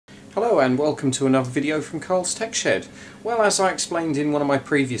Hello and welcome to another video from Carl's Tech Shed. Well, as I explained in one of my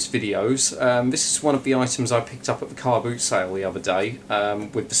previous videos, this is one of the items I picked up at the car boot sale the other day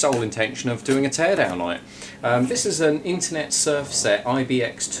with the sole intention of doing a teardown on it. This is an Internet Surfset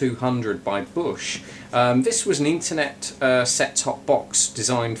IBX200 by Bush. This was an Internet set-top box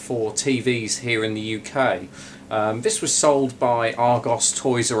designed for TVs here in the UK. This was sold by Argos,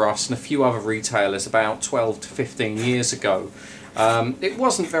 Toys R Us and a few other retailers about 12 to 15 years ago. It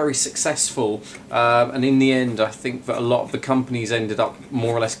wasn't very successful, and in the end I think that a lot of the companies ended up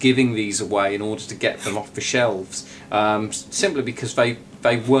more or less giving these away in order to get them off the shelves, simply because they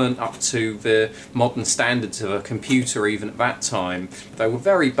weren't up to the modern standards of a computer even at that time. They were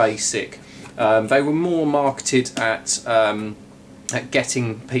very basic. They were more marketed at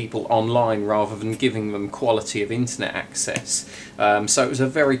getting people online rather than giving them quality of internet access. So it was a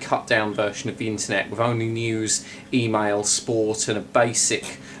very cut down version of the internet with only news, email, sport and a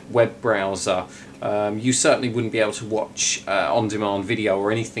basic web browser. You certainly wouldn't be able to watch on-demand video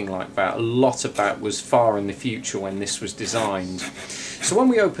or anything like that. A lot of that was far in the future when this was designed. So when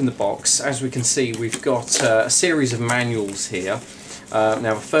we open the box, as we can see, we've got a series of manuals here.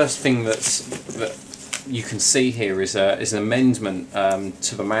 Now the first thing that you can see here is an amendment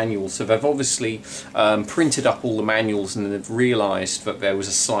to the manual. So they've obviously printed up all the manuals and they've realised that there was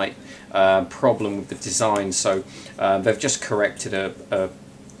a slight problem with the design. So they've just corrected a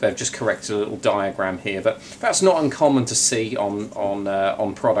little diagram here, but that's not uncommon to see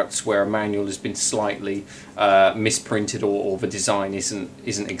on products where a manual has been slightly misprinted or the design isn't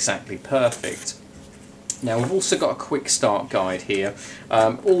exactly perfect. Now we've also got a quick start guide here.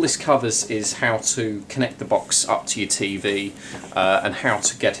 All this covers is how to connect the box up to your TV and how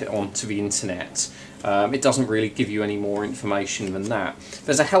to get it onto the internet. It doesn't really give you any more information than that.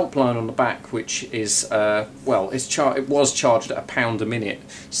 There's a helpline on the back which is, well, it was charged at £1 a minute,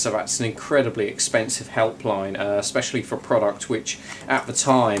 so that's an incredibly expensive helpline, especially for a product which at the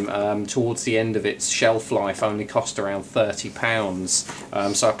time, towards the end of its shelf life, only cost around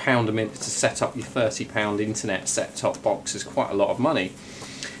 £30. So £1 a minute to set up your £30 internet set-top box is quite a lot of money.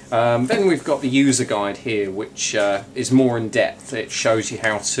 Then we've got the user guide here, which is more in depth. It shows you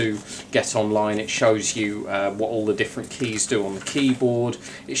how to get online, it shows you what all the different keys do on the keyboard,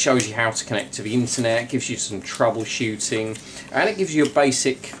 it shows you how to connect to the internet, it gives you some troubleshooting, and it gives you a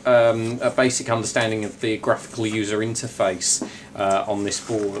basic understanding of the graphical user interface on this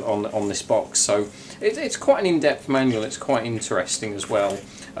board, on this box. So it's quite an in-depth manual. It's quite interesting as well.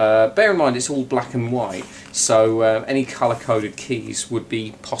 Bear in mind it's all black and white, so any colour-coded keys would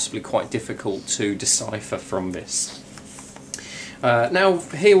be possibly quite difficult to decipher from this. Now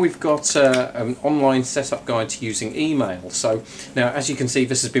here we've got an online setup guide to using email. So now, as you can see,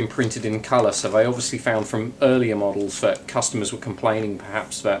 this has been printed in colour, so they obviously found from earlier models that customers were complaining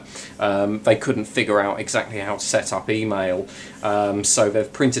perhaps that they couldn't figure out exactly how to set up email, so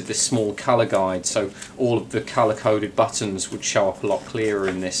they've printed this small colour guide, so all of the colour coded buttons would show up a lot clearer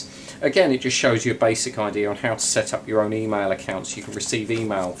in this. Again, it just shows you a basic idea on how to set up your own email account so you can receive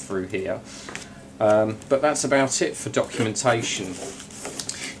email through here. But that's about it for documentation.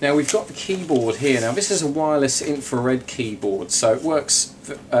 Now we've got the keyboard here. Now this is a wireless infrared keyboard, so it works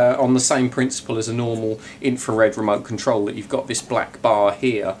on the same principle as a normal infrared remote control. That you've got this black bar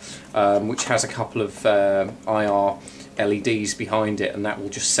here, which has a couple of IR LEDs behind it, and that will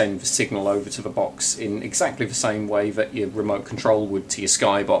just send the signal over to the box in exactly the same way that your remote control would to your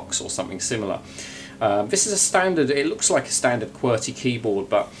Skybox or something similar. This is a standard, it looks like a standard QWERTY keyboard,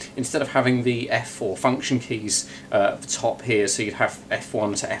 but instead of having the F or function keys at the top here, so you'd have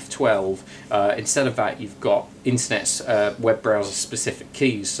F1 to F12, instead of that you've got internet's web browser specific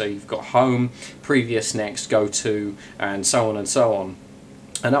keys, so you've got home, previous, next, go to, and so on and so on.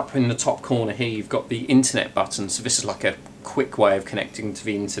 And up in the top corner here you've got the internet button, so this is like a quick way of connecting to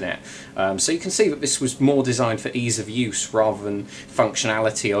the internet. So you can see that this was more designed for ease of use rather than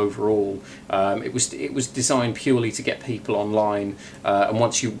functionality overall. It was designed purely to get people online, and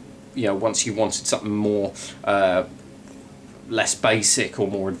once you wanted something more less basic or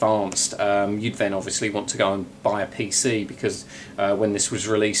more advanced, you'd then obviously want to go and buy a PC, because when this was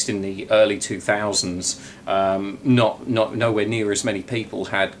released in the early 2000s, nowhere near as many people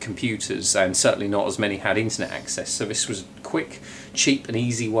had computers, and certainly not as many had internet access, so this was a quick, cheap and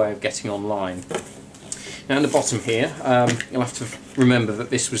easy way of getting online. Now in the bottom here, you'll have to remember that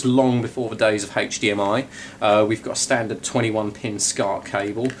this was long before the days of HDMI. We've got a standard 21 pin SCART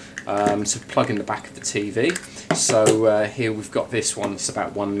cable to plug in the back of the TV. So here we've got this one that's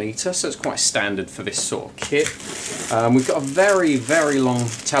about 1 metre, so it's quite standard for this sort of kit. We've got a very, very long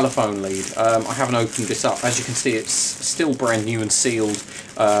telephone lead. I haven't opened this up. As you can see, it's still brand new and sealed,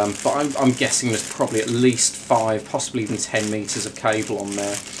 but I'm guessing there's probably at least 5, possibly even 10 metres of cable on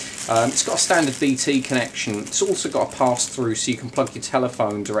there. It's got a standard BT connection. It's also got a pass-through, so you can plug your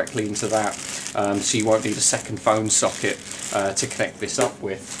telephone directly into that, so you won't need a second phone socket to connect this up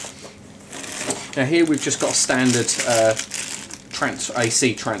with. Now here we've just got a standard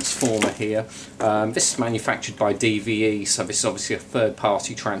AC transformer here. This is manufactured by DVE, so this is obviously a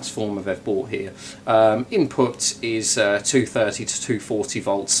third-party transformer they've bought here. Input is 230 to 240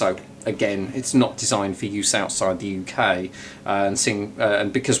 volts, so again, it's not designed for use outside the UK,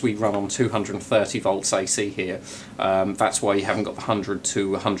 and because we run on 230 volts AC here, that's why you haven't got the 100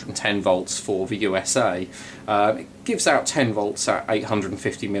 to 110 volts for the USA. It gives out 10 volts at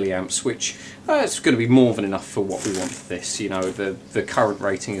 850 milliamps, which is going to be more than enough for what we want for this. You know, the current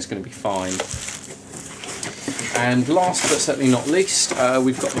rating is going to be fine. And last but certainly not least,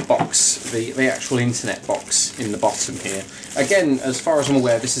 we've got the box, the actual internet box in the bottom here. Again, as far as I'm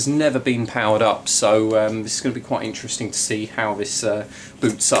aware, this has never been powered up, so this is going to be quite interesting to see how this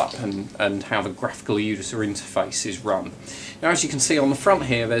boots up and how the graphical user interface is run. Now, as you can see on the front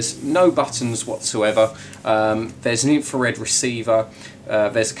here, there's no buttons whatsoever. There's an infrared receiver.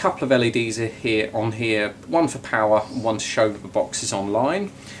 There's a couple of LEDs here, one for power and one to show that the box is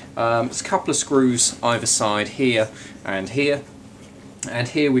online. There's a couple of screws either side here and here. And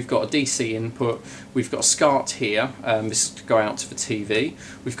here we've got a DC input, we've got a SCART here, this is to go out to the TV.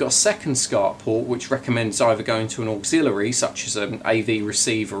 We've got a second SCART port which recommends either going to an auxiliary such as an AV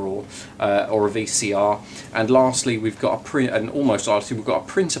receiver or a VCR. And lastly we've got a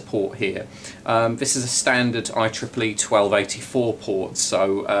printer port here. This is a standard IEEE 1284 port,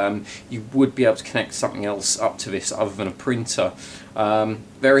 so you would be able to connect something else up to this other than a printer.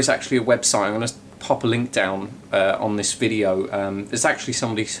 There is actually a website, I'm going to pop a link down on this video. There's actually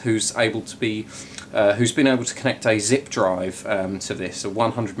somebody who's been able to connect a zip drive to this, a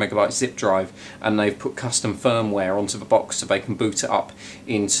 100 megabyte zip drive, and they've put custom firmware onto the box so they can boot it up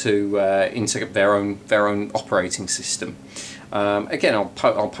into their own operating system. Again,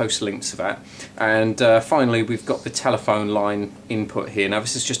 I'll post a link to that. And finally, we've got the telephone line input here. Now,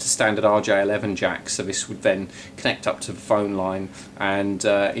 this is just a standard RJ11 jack, so this would then connect up to the phone line. And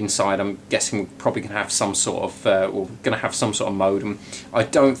inside, I'm guessing we're probably going to have some sort of modem. I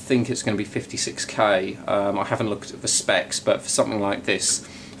don't think it's going to be 56K. I haven't looked at the specs, but for something like this,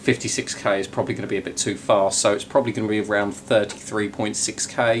 56K is probably going to be a bit too fast. So it's probably going to be around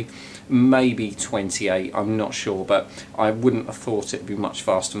 33.6K. Maybe 28, I'm not sure, but I wouldn't have thought it'd be much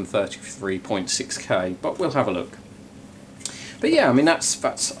faster than 33.6K, but we'll have a look. But yeah, I mean that's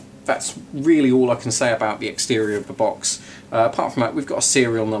really all I can say about the exterior of the box. Apart from that, we've got a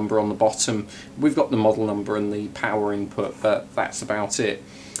serial number on the bottom, we've got the model number and the power input, but that's about it.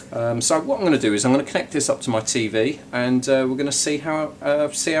 So what I'm going to do is I'm going to connect this up to my TV, and we're going to see how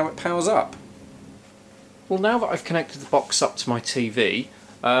it powers up. Well, now that I've connected the box up to my TV,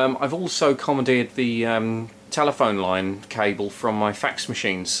 I've also commandeered the telephone line cable from my fax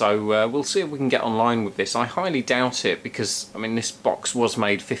machine, so we'll see if we can get online with this. I highly doubt it because, I mean, this box was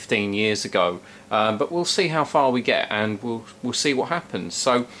made 15 years ago, but we'll see how far we get and we'll see what happens.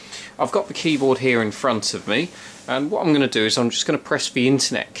 So I've got the keyboard here in front of me, and what I'm going to do is I'm just going to press the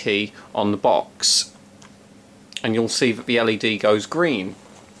internet key on the box, and you'll see that the LED goes green.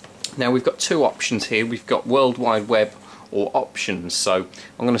 Now we've got two options here. We've got World Wide Web or options, so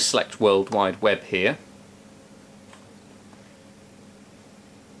I'm going to select World Wide Web here.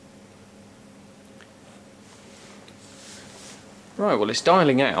 Right, well, it's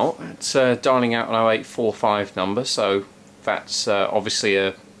dialing out. It's dialing out an 0845 number, so that's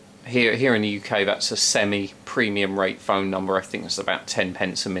obviously here in the UK that's a semi-premium rate phone number. I think it's about 10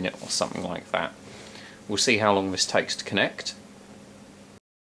 pence a minute or something like that. We'll see how long this takes to connect.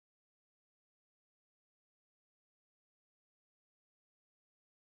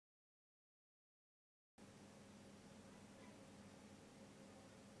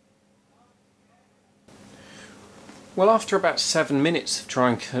 Well, after about 7 minutes of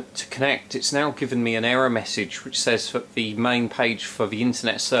trying to connect, it's now given me an error message which says that the main page for the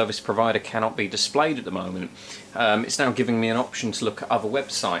internet service provider cannot be displayed at the moment. It's now giving me an option to look at other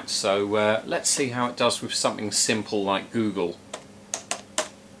websites, so let's see how it does with something simple like Google.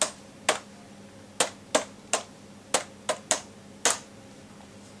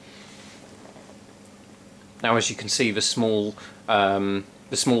 Now, as you can see, the small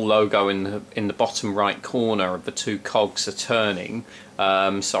logo in the bottom right corner of the two cogs are turning,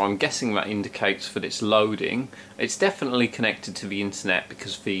 so I'm guessing that indicates that it's loading. It's definitely connected to the internet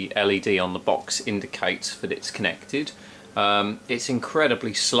because the LED on the box indicates that it's connected. It's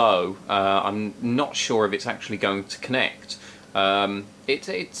incredibly slow. I'm not sure if it's actually going to connect.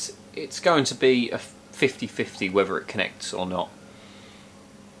 It's going to be a 50-50 whether it connects or not.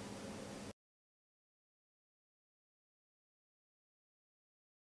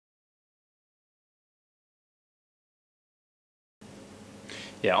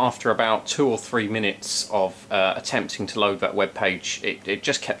 Yeah, after about 2 or 3 minutes of attempting to load that web page, it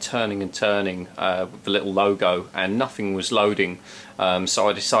just kept turning and turning with the little logo, and nothing was loading. So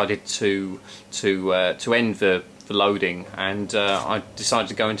I decided to end the loading, and I decided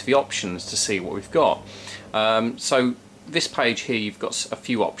to go into the options to see what we've got. So this page here, you've got a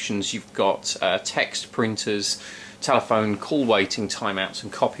few options. You've got text printers, telephone, call waiting, timeouts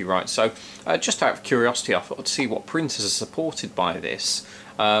and copyright. So just out of curiosity, I thought I'd see what printers are supported by this.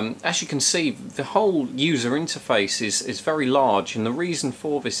 As you can see, the whole user interface is very large, and the reason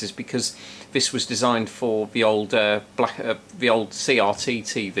for this is because this was designed for the old CRT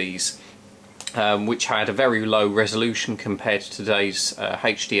TVs, which had a very low resolution compared to today's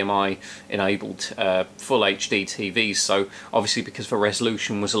HDMI enabled full HD TVs. So obviously, because the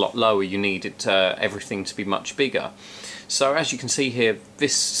resolution was a lot lower, you needed everything to be much bigger. So as you can see here,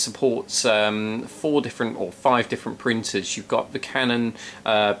 this supports 5 different printers. You've got the Canon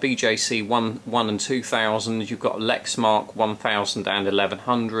BJC 1 and 2000, you've got Lexmark 1000 and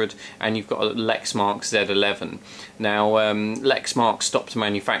 1100, and you've got a Lexmark Z11. Now, Lexmark stopped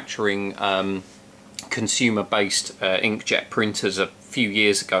manufacturing consumer-based inkjet printers a few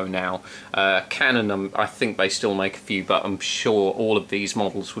years ago now. Canon, I think they still make a few, but I'm sure all of these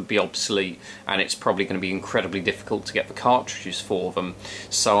models would be obsolete, and it's probably going to be incredibly difficult to get the cartridges for them.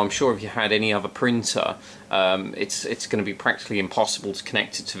 So I'm sure if you had any other printer, it's going to be practically impossible to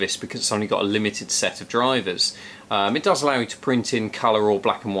connect it to this because it's only got a limited set of drivers. It does allow you to print in colour or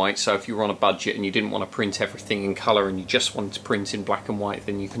black and white, so if you were on a budget and you didn't want to print everything in colour and you just wanted to print in black and white,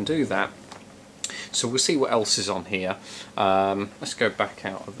 then you can do that. So we'll see what else is on here. Let's go back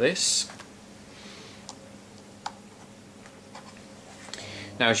out of this.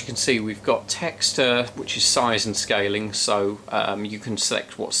 Now, as you can see, we've got text, which is size and scaling, so you can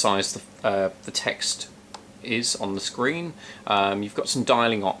select what size the text is on the screen. You've got some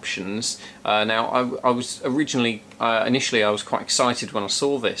dialing options. Now, I was initially I was quite excited when I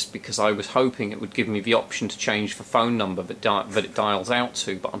saw this because I was hoping it would give me the option to change the phone number that it dials out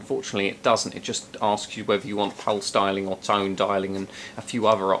to, but unfortunately it doesn't. It just asks you whether you want pulse dialing or tone dialing and a few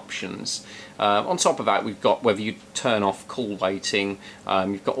other options. On top of that, we've got whether you turn off call waiting.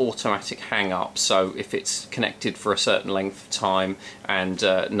 You've got automatic hang up, so if it's connected for a certain length of time and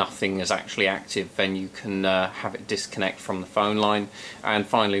nothing is actually active, then you can have it disconnect from the phone line. And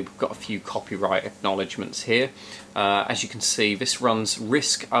finally, we've got a few copyright acknowledgements here. As you can see, this runs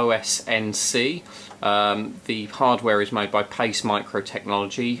RISC OS NC. The hardware is made by Pace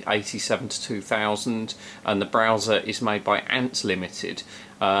Microtechnology 87 to 2000, and the browser is made by Ant Limited.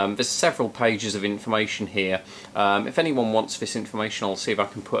 There's several pages of information here. If anyone wants this information, I'll see if I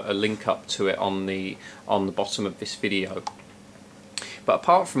can put a link up to it on the bottom of this video. But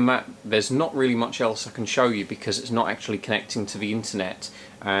apart from that, there's not really much else I can show you because it's not actually connecting to the internet,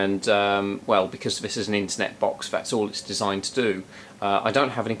 and well, because this is an internet box, that's all it's designed to do. I don't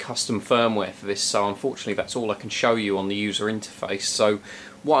have any custom firmware for this, so unfortunately that's all I can show you on the user interface. So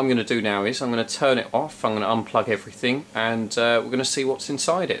what I'm going to do now is I'm going to turn it off, I'm going to unplug everything, and we're going to see what's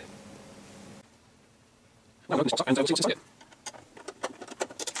inside it.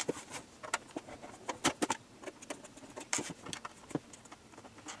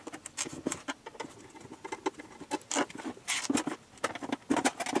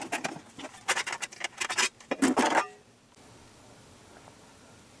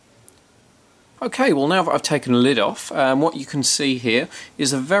 Okay, well, now that I've taken the lid off, what you can see here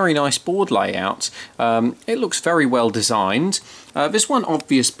is a very nice board layout. It looks very well designed. There's one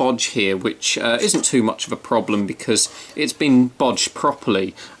obvious bodge here which isn't too much of a problem because it's been bodged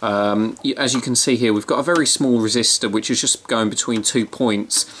properly. As you can see here, we've got a very small resistor which is just going between 2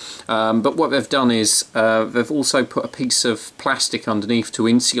 points, but what they've done is they've also put a piece of plastic underneath to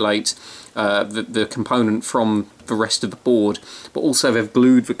insulate the component from the rest of the board, but also they've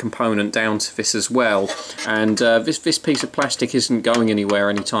glued the component down to this as well, and this piece of plastic isn't going anywhere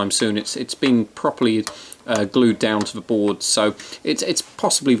anytime soon. It's been properly glued down to the board, so it's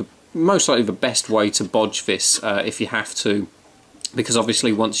possibly most likely the best way to bodge this if you have to. because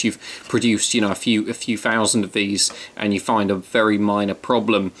obviously once you've produced, you know, a few thousand of these and you find a very minor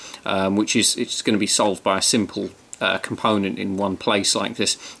problem, which is it's going to be solved by a simple component in one place like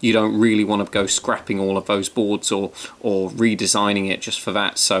this, you don't really want to go scrapping all of those boards or redesigning it just for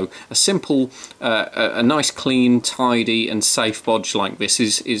that. So a simple, a nice, clean, tidy and safe bodge like this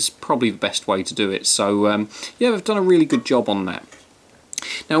is probably the best way to do it. So yeah, they've done a really good job on that.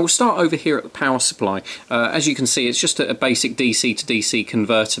 Now we'll start over here at the power supply. As you can see, it's just a basic DC to DC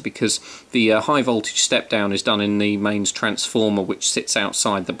converter, because the high voltage step down is done in the mains transformer, which sits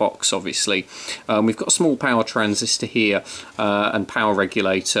outside the box obviously. We've got a small power transistor here and power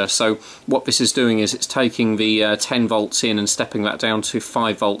regulator. So what this is doing is it's taking the 10 volts in and stepping that down to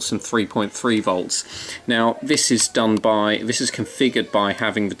 5 volts and 3.3 volts. Now this is configured by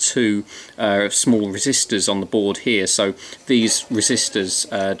having the two small resistors on the board here. So these resistors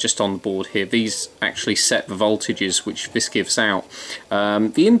just on the board here, these actually set the voltages which this gives out.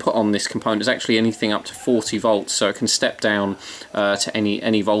 The input on this component is actually anything up to 40 volts, so it can step down to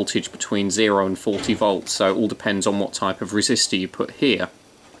any voltage between 0 and 40 volts, so it all depends on what type of resistor you put here.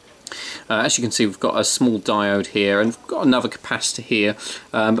 As you can see, we've got a small diode here and we've got another capacitor here,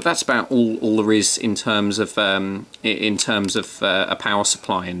 but that's about all there is in terms of a power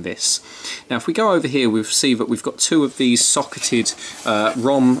supply in this. Now if we go over here, we'll see that we've got two of these socketed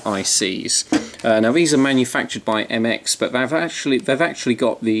ROM ICs. Now these are manufactured by MX, but they've actually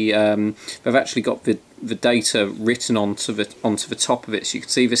got the data written onto the top of it. So you can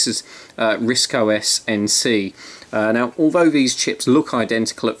see this is RISC OS NC. Now, although these chips look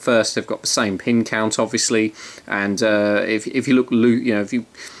identical at first, they've got the same pin count, obviously, and if you look, you know,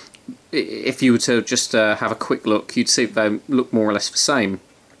 if you were to just have a quick look, you'd see they look more or less the same.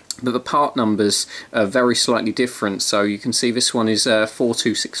 But the part numbers are very slightly different, so you can see this one is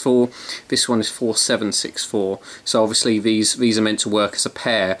 4264, this one is 4764. So obviously these are meant to work as a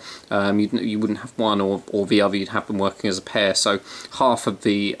pair. You wouldn't have one or the other, you'd have them working as a pair. So half of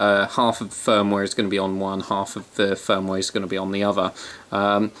the firmware is going to be on one, half of the firmware is going to be on the other.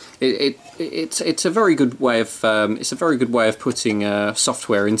 It's a very good way of putting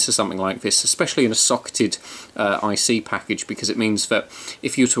software into something like this, especially in a socketed IC package, because it means that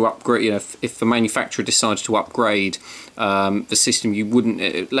if you were to upgrade, you know, if the manufacturer decides to upgrade the system, you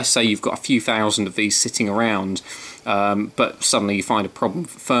wouldn't. Let's say you've got a few thousand of these sitting around, but suddenly you find a problem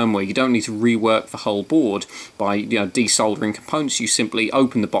with firmware. You don't need to rework the whole board by, you know, desoldering components. You simply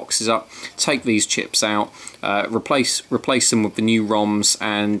open the boxes up, take these chips out, replace them with the new ROMs,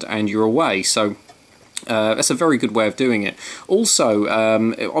 and you're away. So that's a very good way of doing it. Also,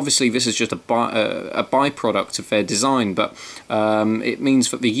 obviously this is just a byproduct of their design, but it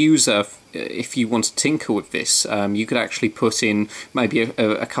means that the user, if you want to tinker with this, you could actually put in maybe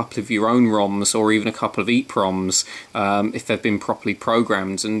a couple of your own ROMs or even a couple of EEPROMs if they've been properly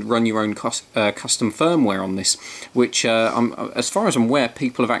programmed, and run your own custom firmware on this, which as far as I'm aware,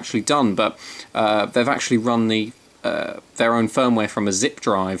 people have actually done, but they've actually run their own firmware from a zip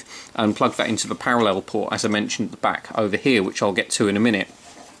drive and plug that into the parallel port, as I mentioned at the back over here, which I'll get to in a minute.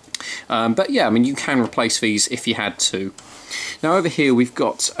 But yeah, I mean, you can replace these if you had to. Now over here we've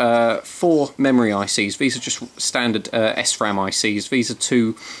got 4 memory ICs. These are just standard SRAM ICs. These are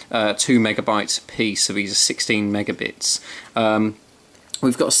 2 megabytes a piece, so these are 16 megabits.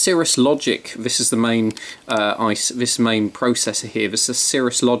 We've got a Cirrus Logic. This is the main this main processor here. This is a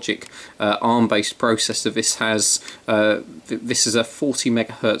Cirrus Logic ARM-based processor. This is a 40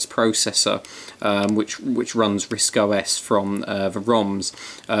 megahertz processor, which runs RISC OS from the ROMs.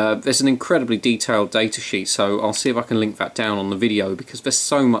 There's an incredibly detailed data sheet, so I'll see if I can link that down on the video, because there's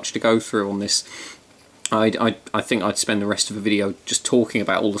so much to go through on this. I think I'd spend the rest of the video just talking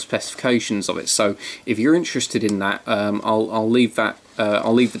about all the specifications of it. So if you're interested in that, I'll leave that.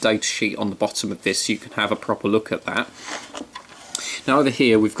 I'll leave the data sheet on the bottom of this so you can have a proper look at that. Now over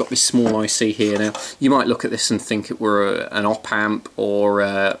here we've got this small IC here. Now you might look at this and think it were an op-amp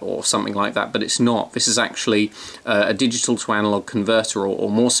or something like that, but it's not. This is actually a digital to analog converter, or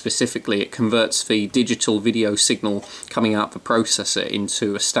more specifically, it converts the digital video signal coming out the processor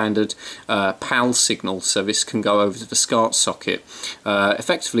into a standard PAL signal, so this can go over to the SCART socket.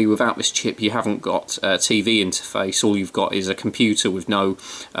 Effectively, without this chip you haven't got a TV interface, all you've got is a computer with no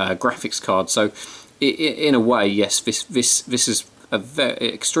graphics card. So in a way, yes, this is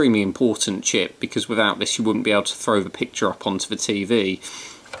a extremely important chip, because without this you wouldn't be able to throw the picture up onto the TV.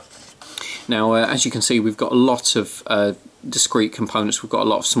 Now as you can see, we've got a lot of discrete components. We've got a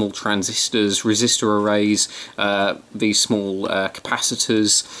lot of small transistors, resistor arrays, these small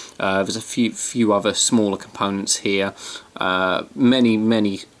capacitors. There's a few other smaller components here.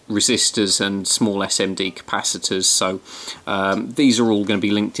 Many resistors and small SMD capacitors. So these are all going to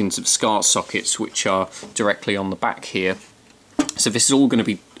be linked into the SCART sockets, which are directly on the back here. So this is all going to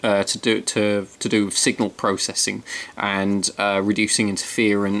be to do with signal processing and reducing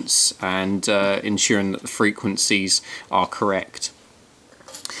interference and ensuring that the frequencies are correct.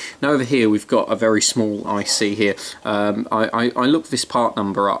 Now over here we've got a very small IC here. I looked this part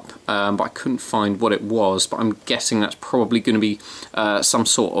number up, but I couldn't find what it was, but I'm guessing that's probably going to be some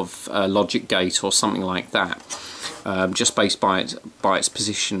sort of logic gate or something like that, just based by its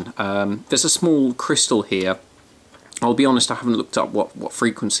position. There's a small crystal here. I'll be honest, I haven't looked up what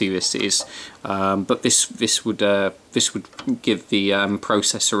frequency this is, but this would give the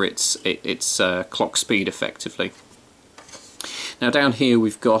processor its clock speed effectively. Now down here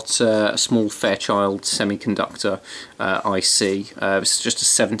we've got a small Fairchild semiconductor IC. This is just a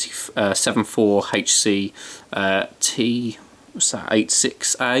 74HC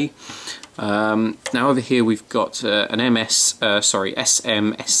T86A. Now over here we've got an SMSC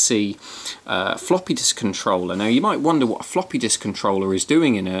floppy disk controller. Now you might wonder what a floppy disk controller is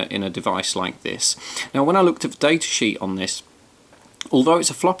doing in a device like this. Now when I looked at the datasheet on this, although it's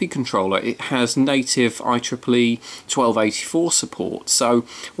a floppy controller, it has native IEEE 1284 support. So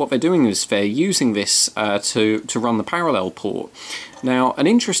what they're doing is they're using this to run the parallel port. Now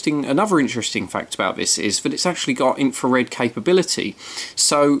another interesting fact about this is that it's actually got infrared capability.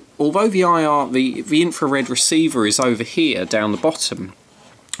 So although the infrared receiver is over here down the bottom,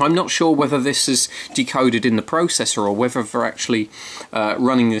 I'm not sure whether this is decoded in the processor or whether they're actually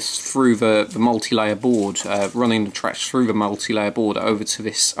running this through the multi-layer board, running the tracks through the multi-layer board over to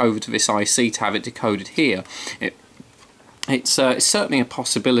this IC to have it decoded here. It's certainly a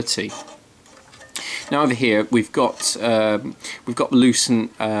possibility. Now over here we've got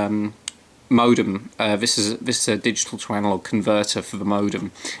Lucent modem. This is a digital to analog converter for the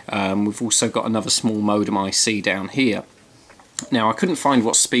modem. We've also got another small modem IC down here. Now I couldn't find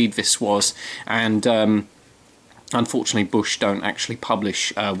what speed this was, and unfortunately Bush don't actually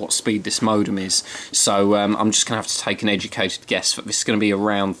publish what speed this modem is, so I'm just going to have to take an educated guess that this is going to be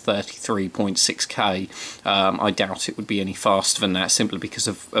around 33.6K. I doubt it would be any faster than that, simply because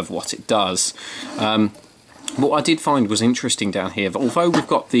of what it does. What I did find was interesting down here, that although we've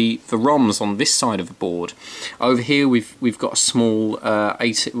got the ROMs on this side of the board, over here we've got a small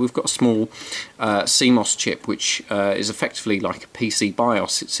CMOS chip, which is effectively like a PC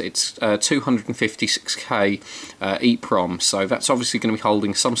BIOS. It's 256K EEPROM, so that's obviously going to be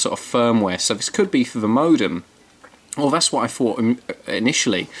holding some sort of firmware. So this could be for the modem. Well, that's what I thought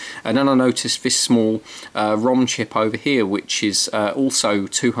initially, and then I noticed this small ROM chip over here, which is also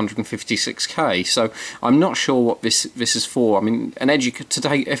 256K. So I'm not sure what this is for. I mean,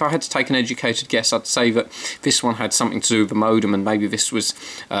 if I had to take an educated guess, I'd say that this one had something to do with the modem, and maybe this was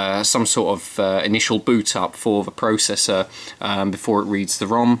some sort of initial boot up for the processor before it reads the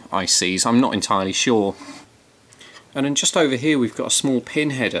ROM ICs. I'm not entirely sure. And then just over here we've got a small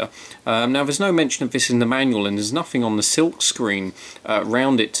pin header. Now there's no mention of this in the manual, and there's nothing on the silk screen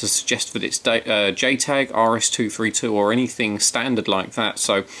around it to suggest that it's JTAG, RS232 or anything standard like that.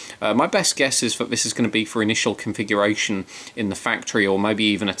 So my best guess is that this is going to be for initial configuration in the factory, or maybe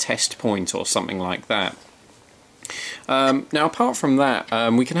even a test point or something like that. Now apart from that,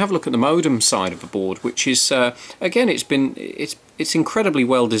 we can have a look at the modem side of the board, which is again, it's incredibly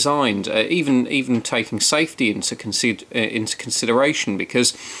well designed, even taking safety into consideration,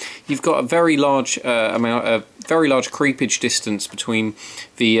 because you've got a very large creepage distance between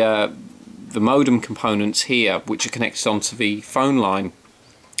the modem components here, which are connected onto the phone line,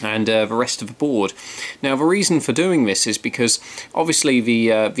 and the rest of the board. Now the reason for doing this is because obviously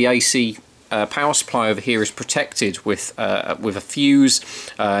the AC power supply over here is protected with a fuse.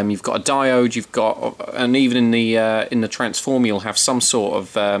 You've got a diode. You've got, and even in the transformer, you'll have some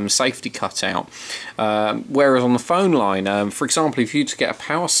sort of safety cutout. Whereas on the phone line, for example, if you were to get a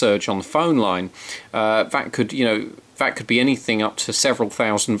power surge on the phone line, that could be anything up to several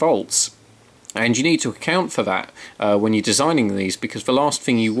thousand volts. And you need to account for that when you're designing these, because the last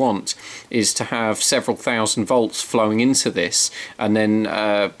thing you want is to have several thousand volts flowing into this, and then,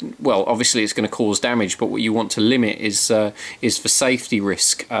 well, obviously it's going to cause damage, but what you want to limit is the safety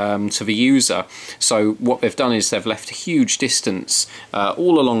risk to the user. So what they've done is they've left a huge distance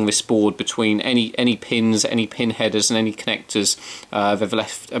all along this board between any pins, any pin headers and any connectors. They've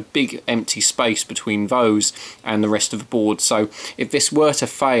left a big empty space between those and the rest of the board. So if this were to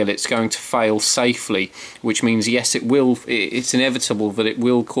fail, it's going to fail safely, which means yes, it's inevitable that it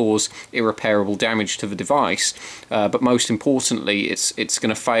will cause irreparable damage to the device, but most importantly it's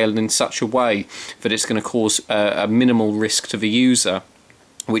going to fail in such a way that it's going to cause a minimal risk to the user,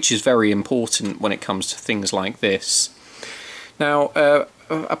 which is very important when it comes to things like this. Now,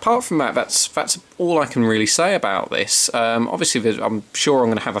 apart from that, that's all I can really say about this. Obviously, I'm sure I'm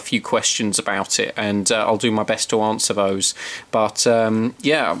going to have a few questions about it, and I'll do my best to answer those. But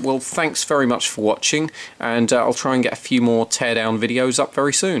yeah, well, thanks very much for watching, and I'll try and get a few more teardown videos up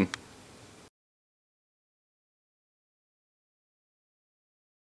very soon.